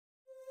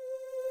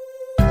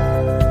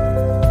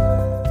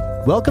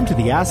Welcome to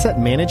the Asset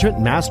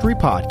Management Mastery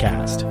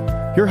Podcast.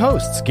 Your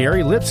hosts,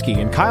 Gary Lipsky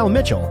and Kyle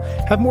Mitchell,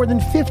 have more than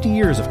 50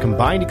 years of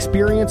combined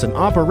experience in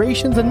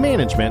operations and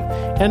management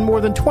and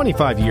more than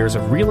 25 years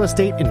of real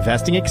estate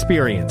investing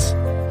experience.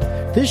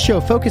 This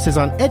show focuses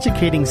on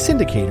educating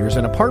syndicators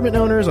and apartment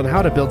owners on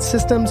how to build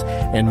systems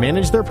and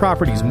manage their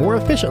properties more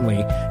efficiently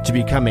to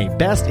become a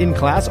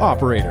best-in-class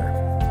operator.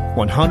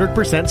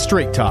 100%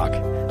 straight talk.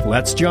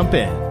 Let's jump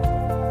in.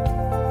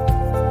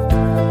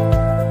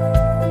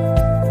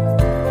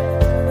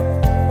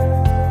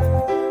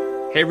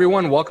 Hey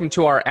everyone, welcome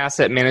to our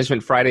Asset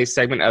Management Friday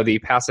segment of the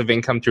Passive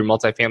Income Through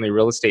Multifamily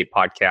Real Estate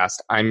podcast.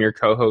 I'm your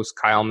co-host,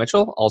 Kyle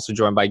Mitchell, also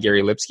joined by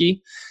Gary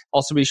Lipsky.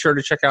 Also be sure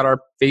to check out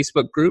our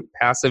Facebook group,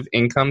 Passive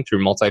Income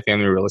Through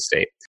Multifamily Real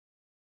Estate.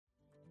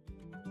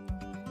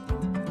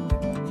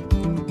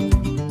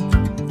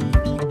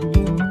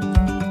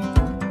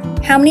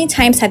 How many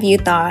times have you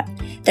thought,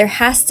 there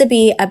has to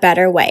be a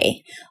better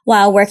way,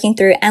 while working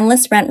through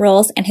endless rent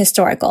rolls and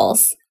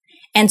historicals?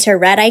 Enter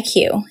Red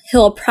IQ, who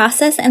will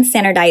process and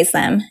standardize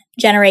them,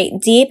 generate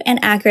deep and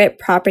accurate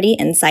property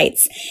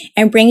insights,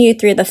 and bring you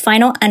through the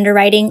final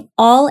underwriting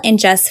all in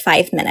just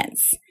 5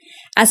 minutes.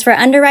 As for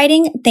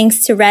underwriting,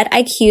 thanks to Red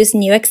IQ's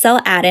new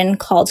Excel add-in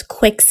called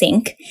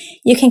QuickSync,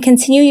 you can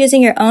continue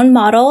using your own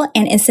model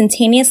and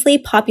instantaneously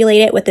populate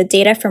it with the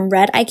data from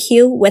Red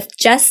IQ with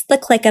just the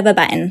click of a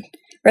button.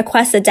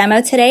 Request a demo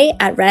today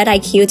at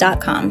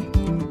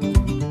rediq.com.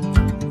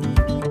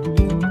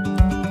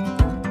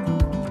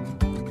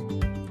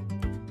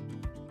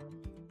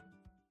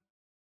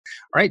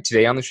 All right,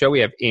 today on the show, we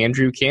have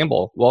Andrew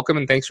Campbell. Welcome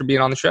and thanks for being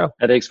on the show.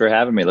 Thanks for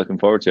having me. Looking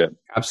forward to it.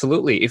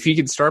 Absolutely. If you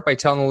could start by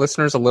telling the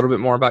listeners a little bit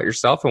more about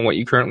yourself and what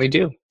you currently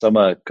do. So I'm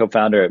a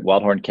co-founder at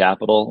Wildhorn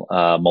Capital,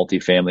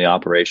 multifamily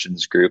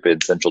operations group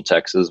in Central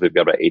Texas. We've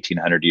got about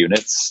 1,800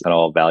 units and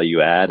all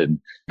value add and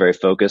very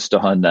focused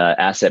on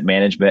asset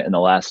management in the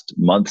last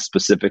month,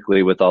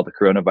 specifically with all the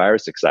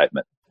coronavirus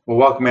excitement. Well,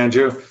 welcome,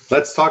 Andrew.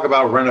 Let's talk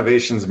about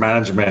renovations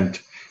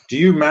management. Do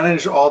you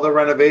manage all the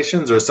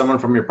renovations or someone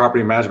from your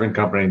property management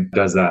company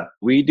does that?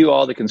 We do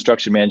all the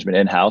construction management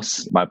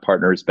in-house. My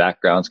partner's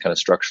background is kind of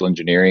structural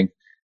engineering.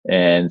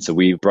 And so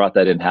we brought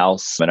that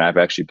in-house, and I've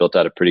actually built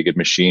out a pretty good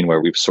machine where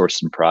we've sourced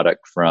some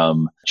product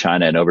from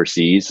China and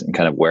overseas and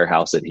kind of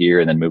warehouse it here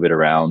and then move it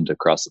around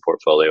across the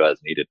portfolio as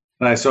needed.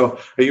 Nice. So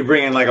are you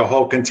bringing like a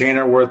whole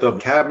container worth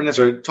of cabinets,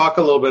 or talk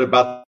a little bit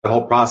about the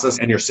whole process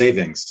and your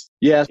savings?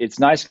 Yeah, it's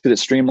nice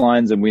because it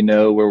streamlines, and we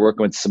know we're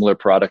working with similar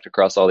product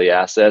across all the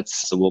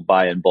assets. So we'll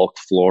buy in bulk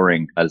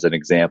flooring as an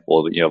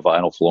example,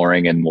 vinyl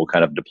flooring, and we'll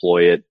kind of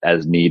deploy it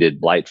as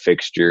needed, light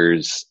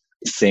fixtures,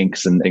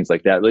 sinks and things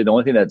like that. Really, the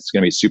only thing that's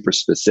going to be super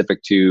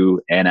specific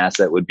to an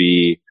asset would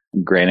be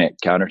granite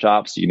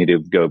countertops. You need to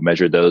go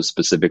measure those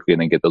specifically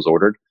and then get those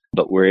ordered.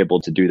 But we're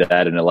able to do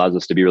that, and it allows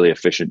us to be really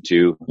efficient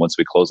too. Once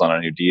we close on a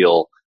new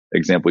deal,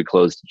 example, we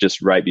closed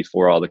just right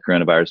before all the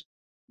coronavirus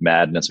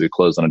madness. We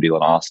closed on a deal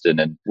in Austin,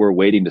 and we're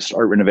waiting to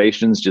start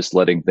renovations, just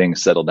letting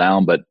things settle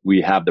down. But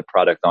we have the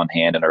product on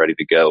hand and are ready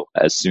to go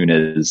as soon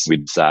as we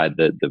decide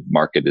that the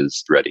market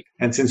is ready.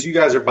 And since you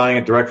guys are buying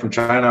it direct from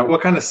China,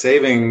 what kind of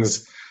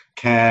savings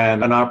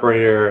can an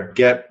operator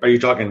get? Are you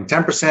talking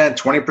 10%,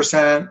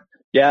 20%?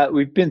 Yeah,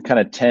 we've been kind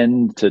of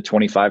 10 to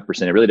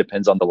 25%. It really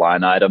depends on the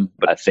line item,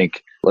 but I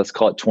think let's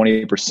call it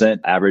 20%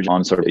 average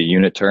on sort of a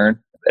unit turn.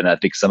 And I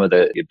think some of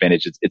the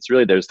advantages, it's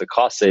really, there's the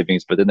cost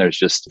savings, but then there's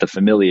just the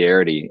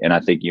familiarity. And I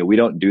think, we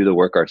don't do the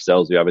work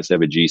ourselves. We obviously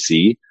have a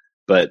GC,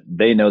 but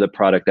they know the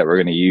product that we're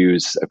going to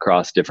use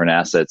across different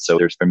assets. So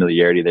there's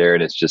familiarity there,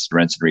 and it's just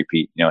rinse and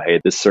repeat.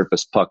 Hey, this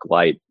surface puck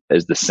light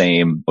is the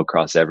same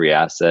across every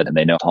asset, and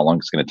they know how long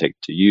it's going to take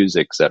to use,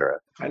 et cetera.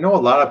 I know a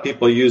lot of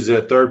people use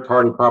a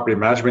third-party property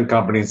management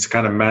companies to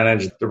kind of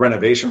manage the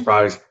renovation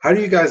projects. How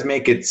do you guys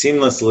make it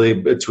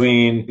seamlessly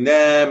between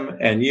them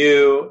and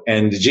you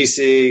and the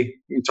GC? Can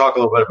you talk a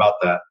little bit about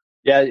that?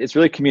 Yeah, it's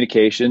really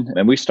communication.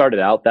 And we started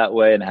out that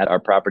way and had our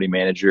property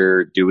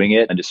manager doing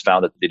it and just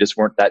found that they just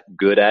weren't that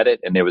good at it.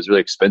 And it was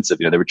really expensive.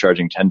 They were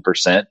charging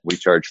 10%. We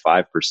charge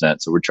 5%.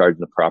 So we're charging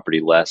the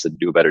property less and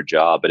do a better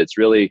job. But it's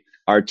really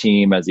our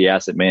team as the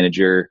asset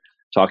manager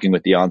talking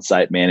with the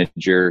on-site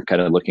manager,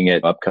 kind of looking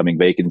at upcoming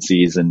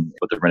vacancies and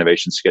what the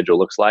renovation schedule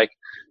looks like.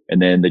 And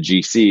then the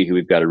GC, who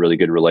we've got a really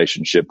good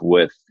relationship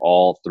with,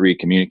 all three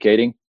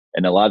communicating.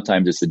 And a lot of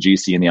times it's the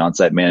GC and the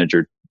on-site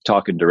manager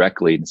talking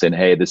directly and saying,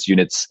 hey, this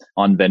unit's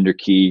on vendor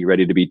key,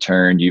 ready to be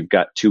turned. You've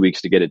got 2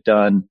 weeks to get it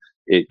done.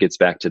 It gets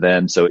back to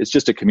them. So it's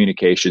just a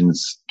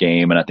communications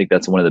game. And I think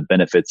that's one of the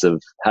benefits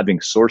of having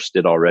sourced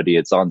it already.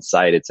 It's on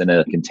site. It's in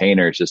a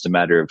container. It's just a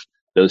matter of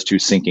those two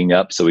syncing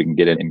up so we can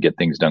get in and get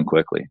things done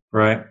quickly.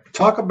 Right.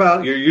 Talk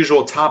about your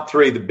usual top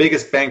three, the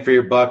biggest bang for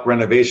your buck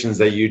renovations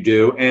that you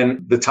do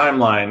and the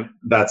timeline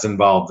that's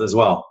involved as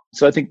well.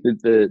 So I think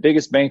that the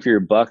biggest bang for your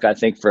buck, I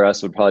think for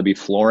us would probably be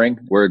flooring.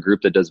 We're a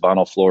group that does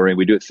vinyl flooring.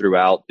 We do it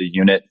throughout the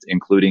unit,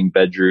 including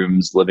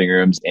bedrooms, living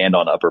rooms, and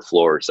on upper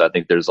floors. So I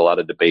think there's a lot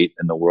of debate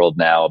in the world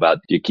now about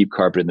do you keep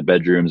carpet in the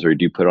bedrooms or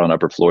do you put it on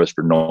upper floors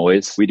for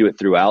noise? We do it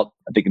throughout.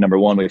 I think number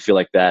one, we feel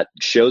like that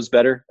shows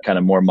better, kind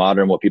of more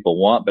modern, what people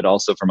want, but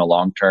also from a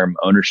long-term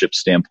ownership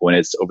standpoint,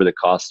 it's over the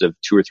cost of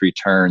 2 or 3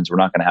 turns. We're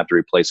not going to have to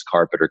replace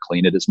carpet or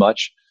clean it as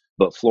much.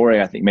 But flooring,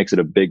 I think, makes it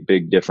a big,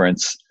 big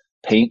difference.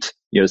 Paint,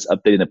 just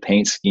updating the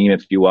paint scheme.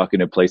 If you walk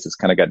into a place that's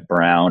kind of got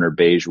brown or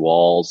beige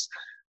walls,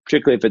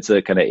 particularly if it's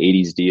a kind of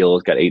 80s deal,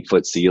 it's got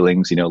 8-foot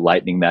ceilings,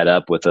 lightening that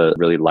up with a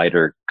really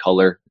lighter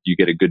color, you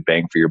get a good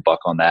bang for your buck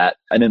on that.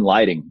 And then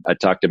lighting. I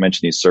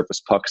mentioned these surface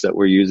pucks that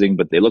we're using,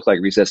 but they look like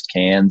recessed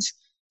cans.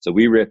 So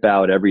we rip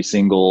out every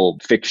single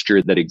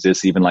fixture that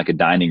exists, even like a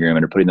dining room,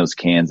 and are putting those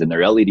cans in.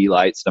 They're LED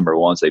lights, number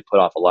one, so they put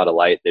off a lot of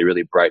light. They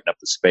really brighten up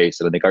the space.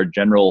 And I think our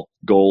general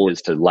goal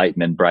is to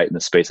lighten and brighten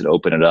the space and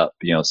open it up.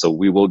 So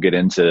we will get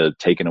into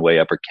taking away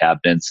upper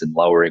cabinets and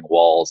lowering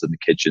walls in the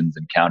kitchens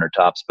and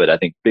countertops. But I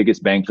think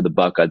biggest bang for the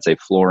buck, I'd say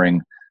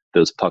flooring,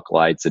 those puck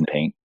lights and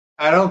paint.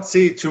 I don't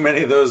see too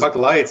many of those puck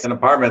lights in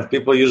apartments.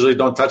 People usually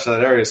don't touch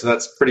that area. So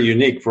that's pretty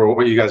unique for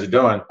what you guys are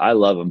doing. I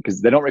love them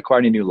because they don't require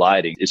any new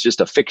lighting. It's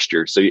just a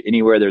fixture. So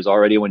anywhere there's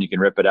already one, you can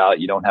rip it out.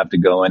 You don't have to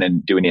go in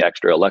and do any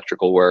extra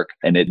electrical work.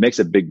 And it makes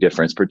a big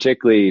difference,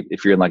 particularly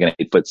if you're in like an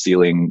 8-foot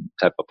ceiling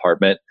type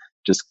apartment.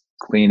 Just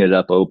clean it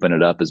up, open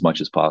it up as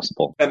much as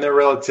possible. And they're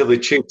relatively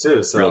cheap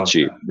too. So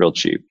real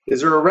cheap.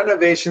 Is there a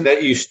renovation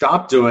that you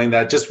stopped doing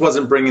that just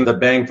wasn't bringing the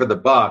bang for the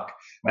buck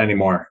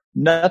anymore?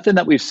 Nothing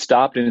that we've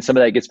stopped. And some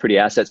of that gets pretty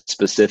asset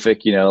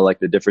specific, like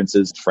the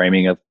differences,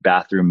 framing of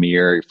bathroom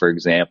mirror, for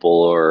example,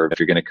 or if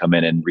you're going to come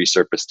in and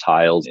resurface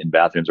tiles in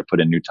bathrooms or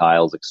put in new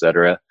tiles, et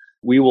cetera.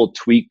 We will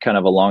tweak kind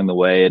of along the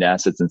way in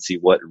assets and see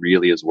what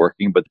really is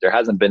working. But there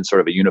hasn't been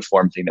sort of a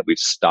uniform thing that we've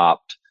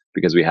stopped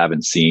because we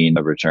haven't seen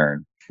a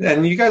return.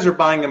 And you guys are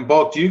buying in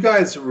bulk. Do you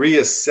guys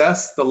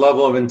reassess the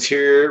level of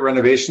interior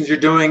renovations you're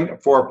doing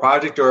for a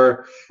project?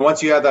 Or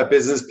once you have that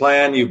business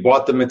plan, you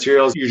bought the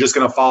materials, you're just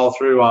going to follow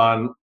through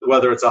on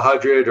whether it's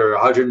 100 or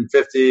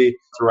 150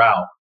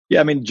 throughout?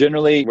 Yeah,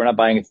 generally, we're not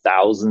buying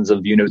thousands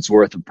of units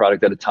worth of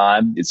product at a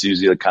time. It's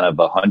usually kind of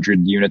 100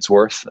 units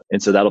worth.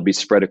 And so that'll be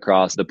spread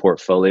across the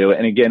portfolio.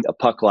 And again, a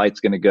puck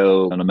light's going to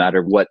go no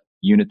matter what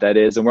unit that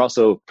is. And we're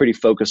also pretty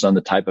focused on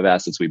the type of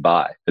assets we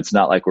buy. It's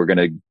not like we're going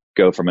to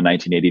go from a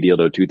 1980 deal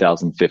to a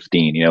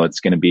 2015. It's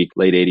going to be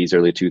late 80s,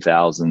 early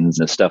 2000s.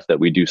 The stuff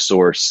that we do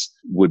source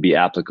would be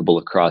applicable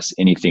across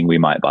anything we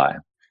might buy.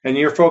 And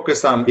you're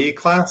focused on B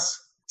class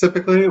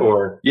typically,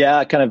 or?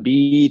 Yeah, kind of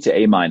B to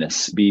A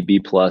minus, B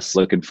plus,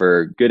 looking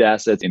for good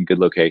assets in good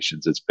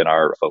locations. It's been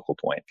our focal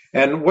point.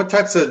 And what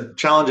types of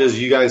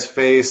challenges you guys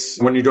face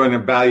when you're doing a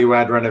value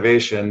add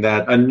renovation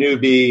that a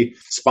newbie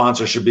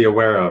sponsor should be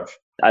aware of?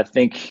 I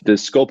think the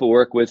scope of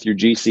work with your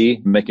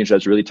GC, making sure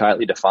it's really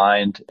tightly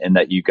defined and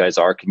that you guys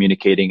are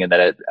communicating, and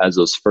that as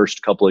those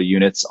first couple of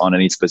units on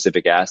any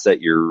specific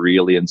asset, you're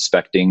really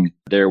inspecting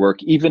their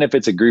work. Even if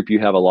it's a group you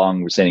have a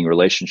long-standing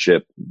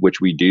relationship, which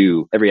we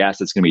do, every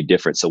asset's going to be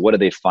different. So what are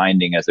they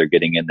finding as they're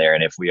getting in there?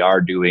 And if we are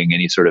doing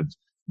any sort of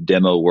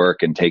demo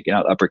work and taking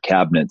out upper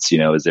cabinets,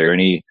 is there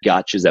any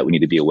gotchas that we need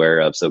to be aware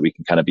of so we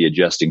can kind of be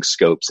adjusting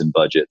scopes and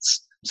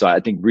budgets? So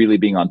I think really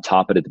being on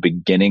top of it at the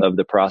beginning of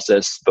the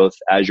process, both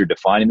as you're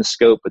defining the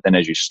scope, but then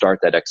as you start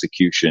that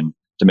execution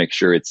to make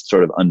sure it's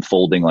sort of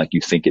unfolding like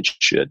you think it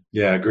should.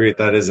 Yeah, I agree.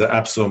 That is an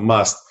absolute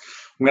must.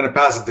 I'm going to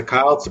pass it to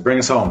Kyle to bring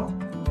us home.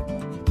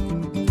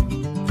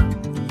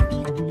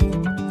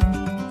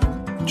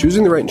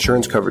 Choosing the right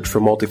insurance coverage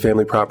for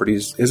multifamily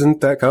properties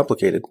isn't that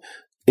complicated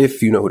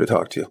if you know who to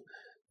talk to.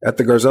 At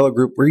the Garzella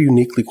Group, we're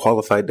uniquely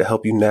qualified to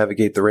help you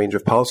navigate the range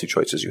of policy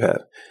choices you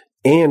have.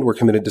 And we're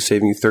committed to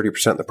saving you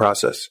 30% in the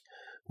process.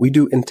 We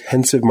do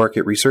intensive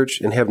market research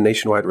and have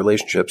nationwide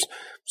relationships,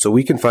 so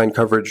we can find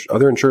coverage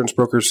other insurance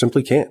brokers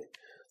simply can't.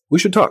 We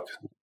should talk.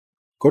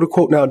 Go to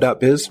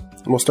quotenow.biz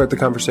and we'll start the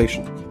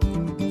conversation.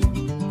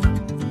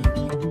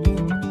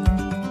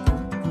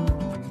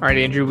 All right,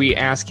 Andrew, we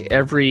ask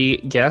every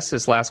guest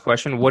this last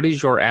question. What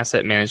is your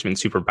asset management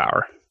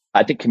superpower?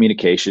 I think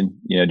communication,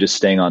 just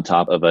staying on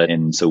top of it.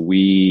 And so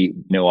we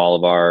know all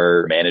of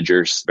our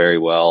managers very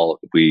well.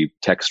 We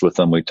text with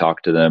them, we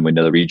talk to them, we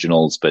know the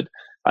regionals, but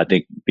I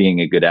think being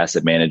a good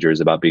asset manager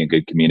is about being a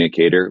good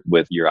communicator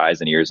with your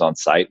eyes and ears on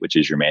site, which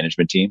is your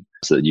management team,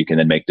 so that you can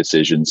then make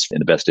decisions in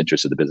the best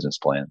interest of the business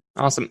plan.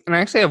 Awesome. And I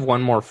actually have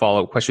one more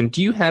follow-up question.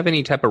 Do you have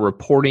any type of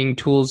reporting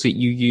tools that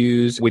you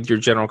use with your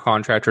general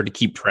contractor to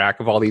keep track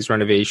of all these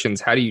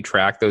renovations? How do you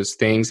track those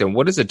things? And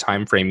what is the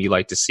time frame you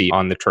like to see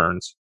on the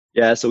turns?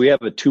 Yeah, so we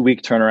have a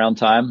 2-week turnaround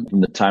time from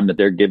the time that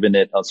they're given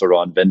it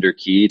on vendor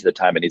key to the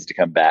time it needs to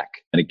come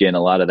back. And again, a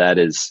lot of that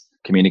is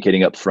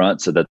communicating up front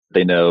so that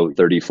they know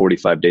 30,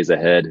 45 days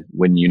ahead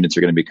when units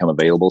are going to become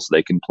available so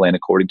they can plan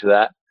according to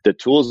that. The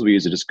tools we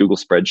use are just Google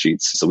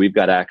spreadsheets. So we've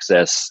got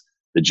access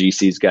The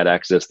GC's got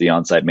access. The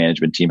on-site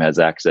management team has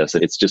access.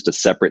 It's just a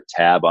separate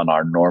tab on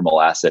our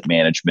normal asset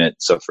management.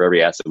 So for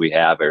every asset we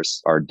have,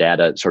 there's our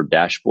data sort of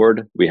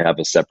dashboard. We have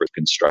a separate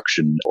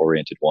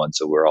construction-oriented one.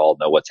 So we all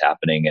know what's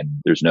happening and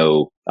there's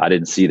no, I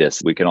didn't see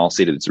this. We can all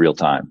see that it's real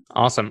time.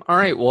 Awesome. All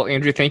right. Well,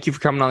 Andrew, thank you for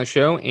coming on the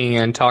show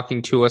and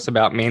talking to us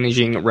about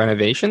managing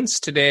renovations.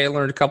 Today, I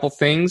learned a couple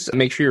things.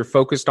 Make sure you're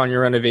focused on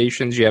your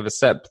renovations. You have a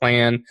set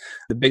plan.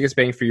 The biggest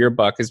bang for your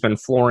buck has been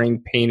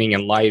flooring, painting,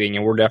 and lighting.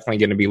 And we're definitely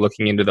going to be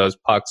looking into those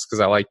pucks because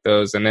I like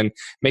those. And then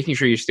making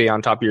sure you stay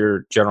on top of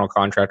your general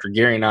contractor.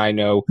 Gary and I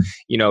know,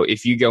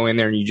 if you go in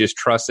there and you just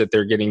trust that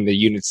they're getting the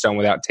units done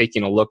without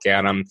taking a look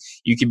at them,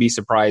 you can be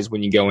surprised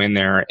when you go in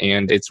there.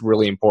 And it's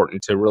really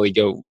important to really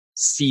go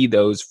see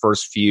those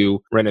first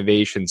few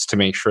renovations to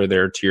make sure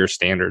they're to your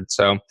standards.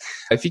 So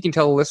if you can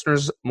tell the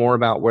listeners more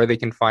about where they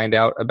can find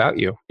out about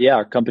you. Yeah,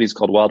 our company's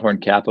called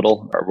Wildhorn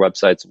Capital. Our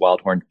website's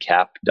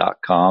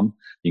wildhorncap.com.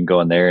 You can go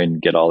in there and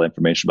get all the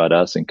information about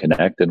us and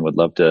connect, and would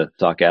love to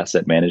talk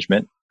asset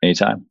management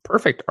anytime.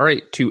 Perfect. All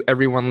right. To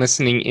everyone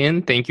listening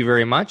in, thank you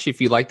very much. If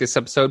you like this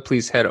episode,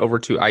 please head over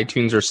to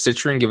iTunes or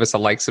Stitcher and give us a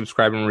like,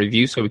 subscribe, and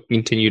review so we can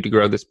continue to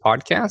grow this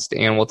podcast.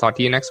 And we'll talk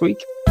to you next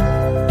week.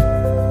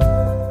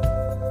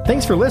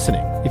 Thanks for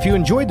listening. If you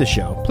enjoyed the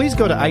show, please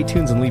go to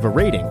iTunes and leave a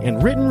rating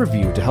and written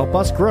review to help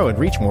us grow and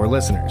reach more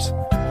listeners.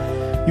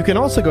 You can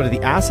also go to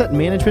the Asset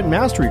Management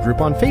Mastery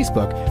Group on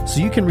Facebook so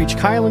you can reach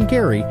Kyle and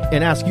Gary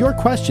and ask your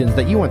questions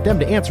that you want them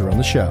to answer on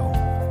the show.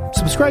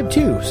 Subscribe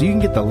too so you can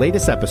get the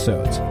latest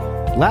episodes.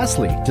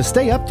 Lastly, to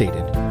stay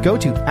updated, go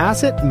to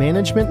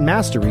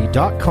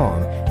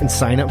assetmanagementmastery.com and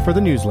sign up for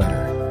the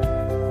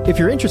newsletter. If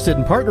you're interested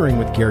in partnering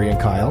with Gary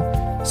and Kyle,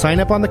 sign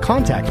up on the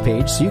contact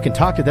page so you can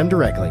talk to them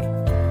directly.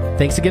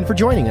 Thanks again for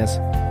joining us.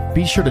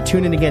 Be sure to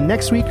tune in again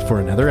next week for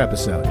another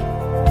episode.